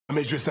I'm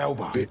Idris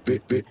Elba.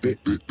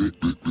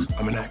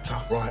 I'm an actor,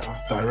 writer,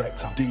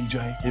 director,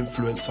 DJ,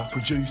 influencer,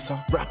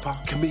 producer, rapper,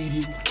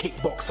 comedian,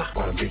 kickboxer.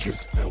 I'm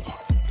Idris Elba.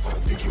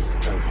 I'm Idris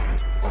Elba.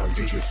 I'm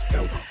Idris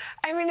Elba.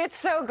 I mean, it's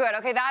so good.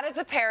 Okay, that is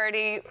a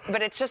parody,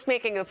 but it's just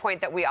making the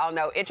point that we all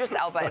know. Idris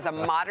Elba is a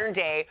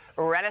modern-day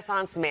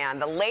Renaissance man.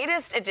 The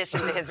latest addition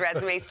to his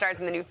resume stars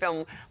in the new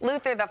film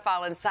Luther, the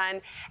Fallen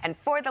Son. And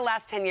for the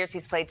last 10 years,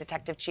 he's played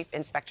Detective Chief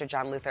Inspector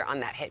John Luther on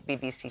that hit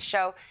BBC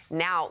show.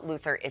 Now,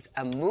 Luther is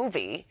a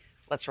movie.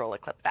 Let's roll a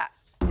clip of that.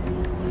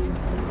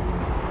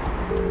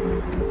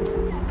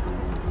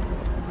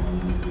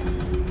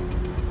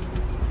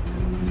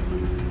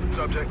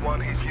 Subject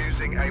 1 is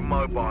using a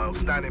mobile.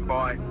 Standing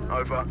by.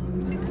 Over.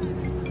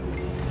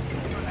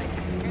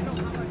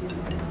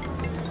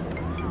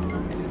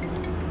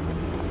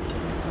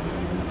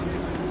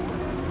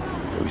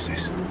 Who's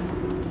this?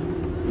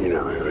 You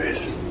know who it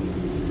is.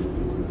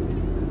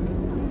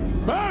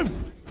 Man!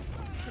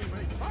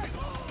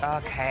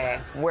 Okay,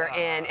 we're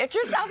in.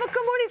 Idris Elba,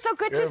 good morning. So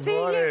good to see you.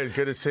 Good morning.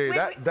 Good to see you.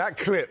 That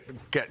clip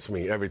gets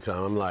me every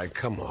time. I'm like,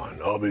 come on,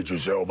 I'm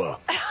Idris Elba.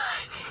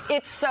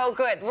 It's so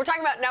good. We're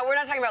talking about, no, we're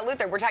not talking about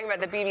Luther. We're talking about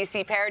the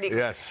BBC parody.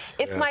 Yes.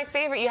 It's my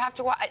favorite. You have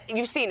to watch.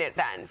 You've seen it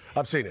then?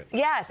 I've seen it.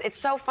 Yes, it's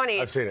so funny.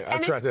 I've seen it.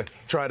 I've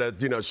tried to,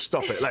 you know,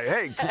 stop it. Like,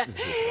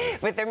 hey.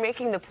 But they're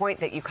making the point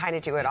that you kind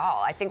of do it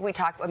all. I think we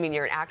talk, I mean,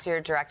 you're an actor, you're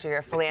a director, you're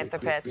a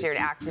philanthropist, you're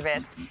an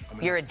activist,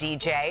 you're a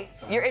DJ,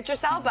 you're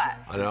Idris Elba.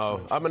 I know.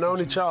 I'm an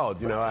only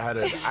child. You know, I had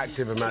an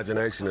active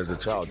imagination as a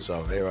child,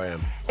 so here I am.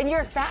 And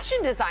you're a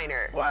fashion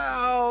designer.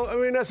 Well, I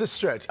mean, that's a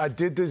stretch. I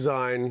did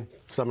design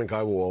something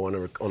I wore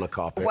on a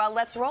carpet. Well,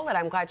 let's roll it.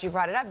 I'm glad you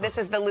brought it up. This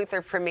is the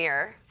Luther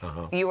premiere.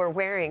 You were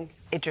wearing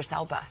Idris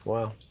Elba.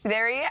 Wow.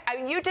 There you I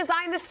mean, you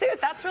designed the suit.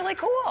 That's really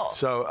cool.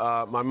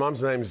 So my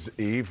mum's name's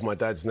Eve, my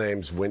dad's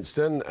name's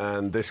Winston,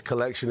 and this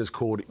collection is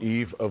called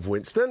Eve of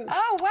Winston.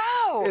 Oh,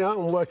 wow. You know,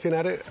 I'm working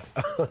at it.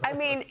 I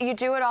mean, you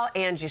do it all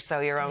and you sew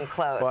your own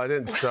clothes. Well, I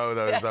didn't sew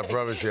those, I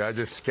promise you. I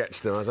just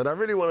sketched them. I said, I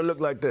really want to look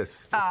like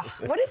this.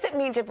 What does it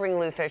mean to bring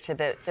Luther to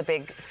the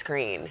big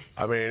screen?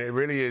 I mean, it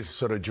really is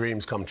sort of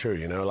dreams come true,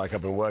 you know? Like,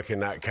 I've been working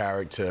that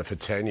character for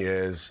 10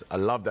 years. I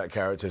love that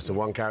character. It's the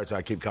one character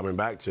I keep coming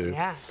back to.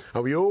 Yeah.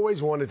 And we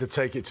always wanted to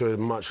take it to a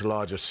much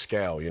larger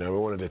scale, you know? We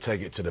wanted to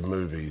take it to the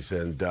movies,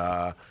 and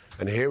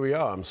here we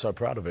are. I'm so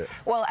proud of it.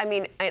 Well, I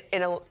mean,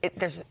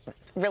 there's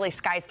really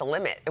sky's the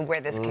limit and where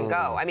this can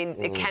go. I mean,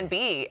 it can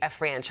be a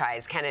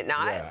franchise, can it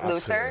not? Yeah,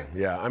 Luther?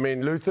 Absolutely. Yeah, I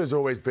mean, Luther's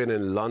always been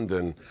in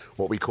London,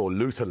 what we call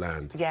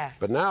Lutherland. Yeah.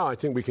 But now I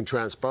think we can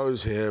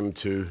transpose him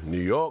to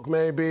New York,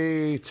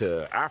 maybe,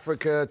 to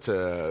Africa,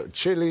 to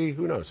Chile,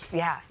 who knows?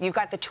 Yeah, you've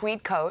got the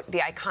tweed coat, the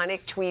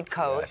iconic tweed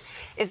coat.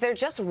 Yes. Is there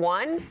just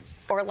one?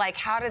 Or, like,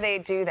 how do they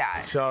do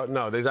that? So,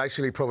 no, there's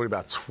actually probably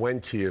about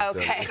 20 of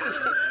them.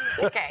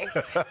 Okay,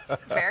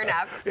 fair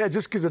enough. Yeah,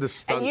 just because of the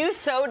stunts. And you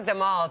sewed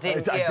them all,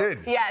 didn't you? I did.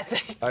 Yes.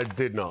 I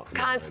did not.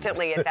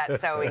 Constantly at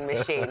that sewing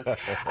machine.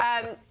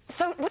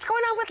 So what's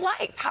going on with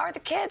life? How are the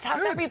kids?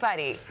 How's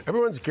everybody?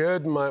 Everyone's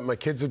good. My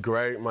kids are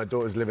great. My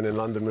daughter's living in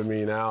London with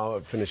me now,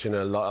 finishing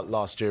her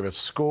last year of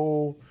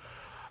school.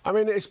 I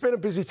mean, it's been a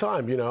busy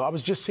time, you know. I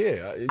was just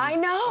here. I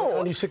know.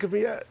 Are you sick of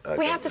me yet? Okay.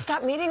 We have to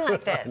stop meeting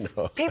like this.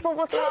 People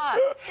will talk.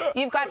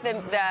 You've got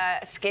the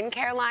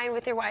skincare line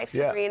with your wife,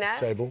 Sabrina. Yeah,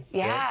 Sable.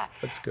 Yeah.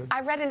 That's good. I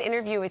read an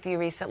interview with you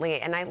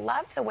recently, and I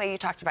loved the way you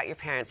talked about your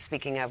parents,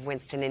 speaking of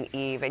Winston and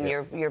Eve, and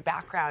your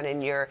background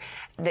and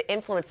the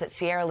influence that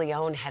Sierra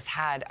Leone has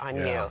had on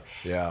you.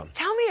 Yeah.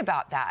 Tell me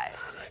about that.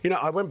 You know,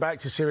 I went back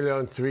to Sierra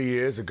Leone 3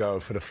 years ago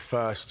for the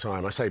first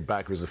time. I say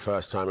back, it was the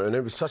first time, and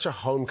it was such a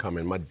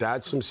homecoming. My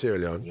dad's from Sierra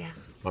Leone. Yeah.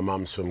 My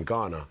mum's from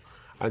Ghana.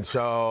 And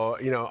so,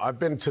 you know, I've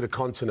been to the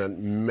continent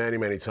many,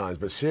 many times,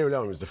 but Sierra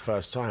Leone was the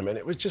first time, and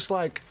it was just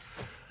like,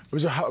 it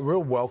was a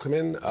real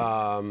welcoming.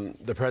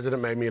 The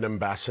president made me an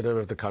ambassador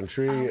of the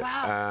country. Oh,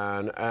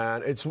 wow.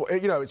 And it's,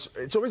 you know,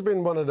 it's always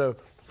been one of the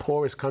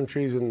poorest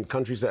countries and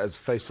countries that has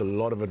faced a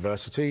lot of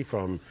adversity,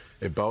 from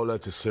Ebola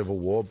to civil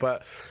war.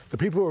 But the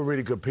people are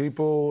really good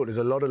people. There's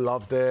a lot of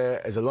love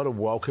there. There's a lot of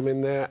welcome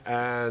in there.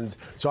 And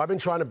so I've been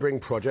trying to bring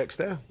projects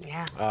there.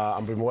 Yeah.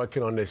 I've been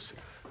working on this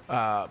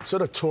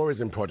sort of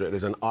tourism project.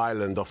 There's an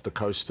island off the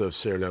coast of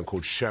Sierra Leone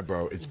called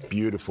Shebro. It's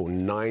beautiful,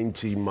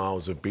 90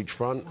 miles of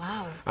beachfront.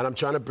 Wow. And I'm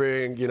trying to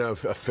bring, you know,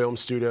 a film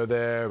studio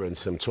there and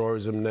some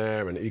tourism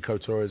there and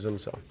ecotourism.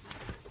 So.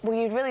 Well,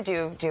 you really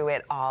do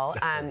it all.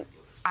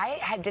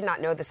 I did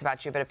not know this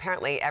about you, but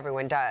apparently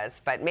everyone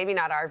does, but maybe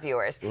not our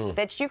viewers,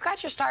 that you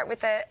got your start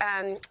with a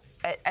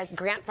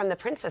grant from the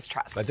Princess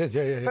Trust. I did,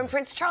 yeah. From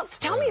Prince Charles.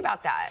 Tell me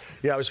about that.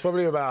 Yeah, I was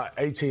probably about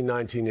 18,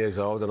 19 years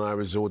old, and I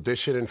was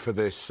auditioning for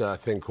this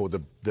thing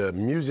called the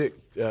music,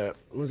 what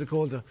was it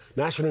called? The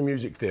National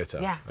Music Theatre.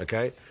 Yeah.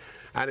 Okay?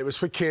 And it was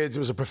for kids, it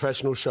was a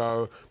professional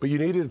show, but you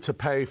needed to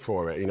pay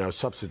for it, you know,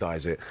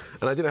 subsidise it.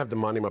 And I didn't have the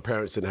money, my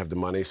parents didn't have the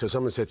money, so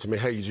someone said to me,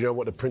 hey, do you know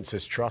what the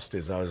Princess Trust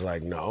is? I was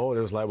like, no. And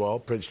it was like, well,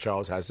 Prince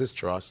Charles has this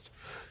trust.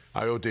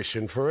 I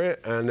auditioned for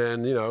it, and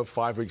then, you know,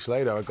 5 weeks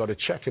later, I got a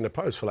cheque in the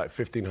post for like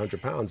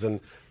 £1,500, and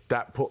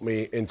that put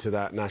me into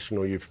that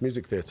National Youth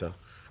Music Theatre.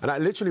 And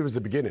that literally was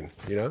the beginning,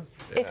 you know?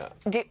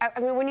 I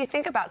mean, when you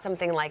think about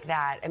something like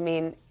that, I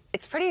mean,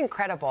 it's pretty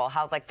incredible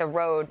how, like, the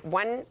road,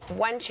 one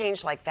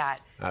change like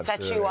that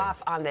sets you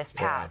off on this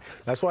path.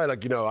 Yeah. That's why,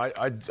 like, you know,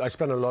 I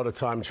spend a lot of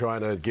time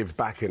trying to give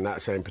back in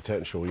that same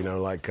potential. You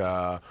know, like,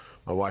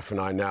 my wife and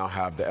I now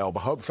have the Elba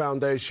Hope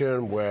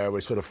Foundation, where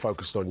we're sort of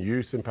focused on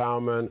youth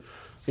empowerment,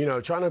 you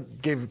know, trying to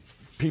give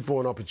people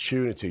an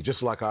opportunity,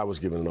 just like I was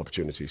given an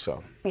opportunity,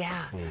 so.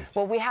 Yeah.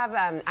 Well, we have,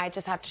 I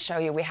just have to show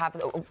you, we have,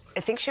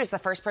 I think she was the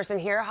first person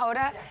here,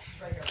 Hoda.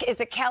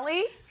 Is it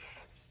Kelly?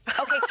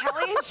 Okay,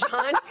 Kelly and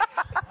Sean.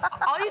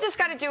 All you just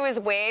got to do is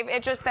wave.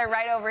 Idris, they're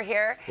right over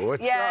here.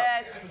 What's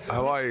up?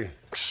 How are you?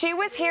 She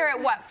was here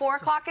at, what, 4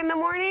 o'clock in the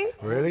morning?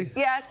 Really?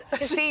 Yes,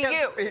 to see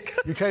you.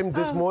 You came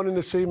this morning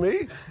to see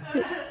me?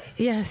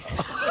 Yes.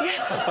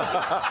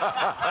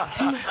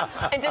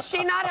 And does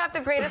she not have the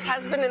greatest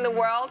husband in the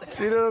world?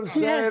 See what I'm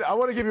saying? Yes. I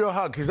want to give you a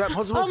hug. Is that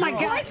possible? Oh, my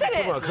God. Of course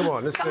it is. Come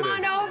on, let's do this.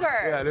 Come on over.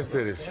 Yeah, let's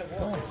do this.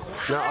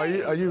 Now,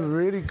 are you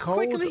really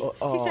cold? Quickly.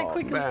 Oh, He said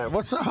quickly. Man,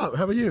 what's up?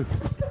 How are you?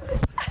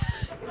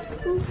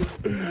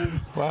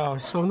 Wow,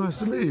 so nice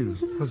to meet you.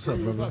 What's up,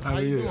 brother? How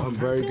are you? I'm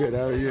very good.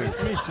 How are you?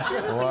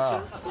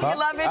 Wow. You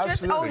love Idris?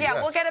 Absolutely, Oh, yeah,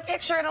 yes. we'll get a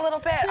picture in a little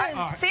bit.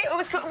 See, it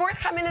was worth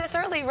coming this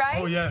early,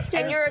 right? Oh, yes.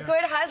 And you're a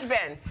good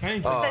husband.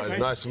 Thank you. Oh, it's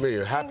nice to meet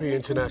you. Happy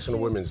International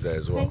Women's Day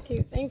as well. Thank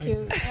you. Thank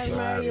you. I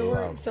admire your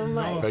work so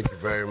much. Thank you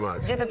very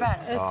much. You're the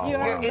best. Yes, you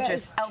are You're the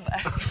Idris Elba.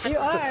 You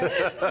are.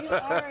 You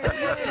are.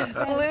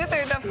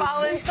 Luther, The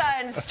Fallen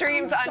Son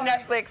streams on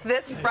Netflix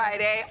this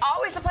Friday.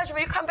 Always a pleasure.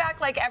 Will you come back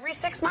like every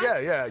 6 months?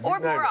 Yeah. Or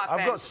you name more it. often?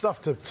 I've got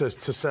stuff to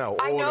sell all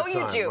the time. I know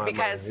you do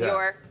because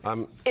you're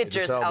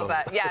Idris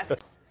Elba. Yes.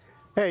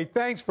 Hey,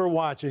 thanks for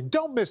watching.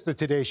 Don't miss the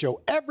Today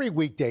Show every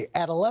weekday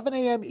at 11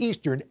 a.m.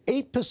 Eastern,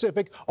 8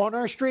 Pacific on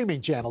our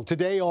streaming channel,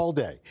 Today All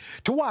Day.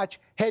 To watch,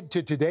 head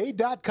to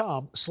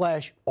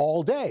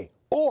today.com/allday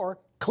or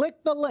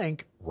click the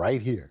link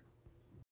right here.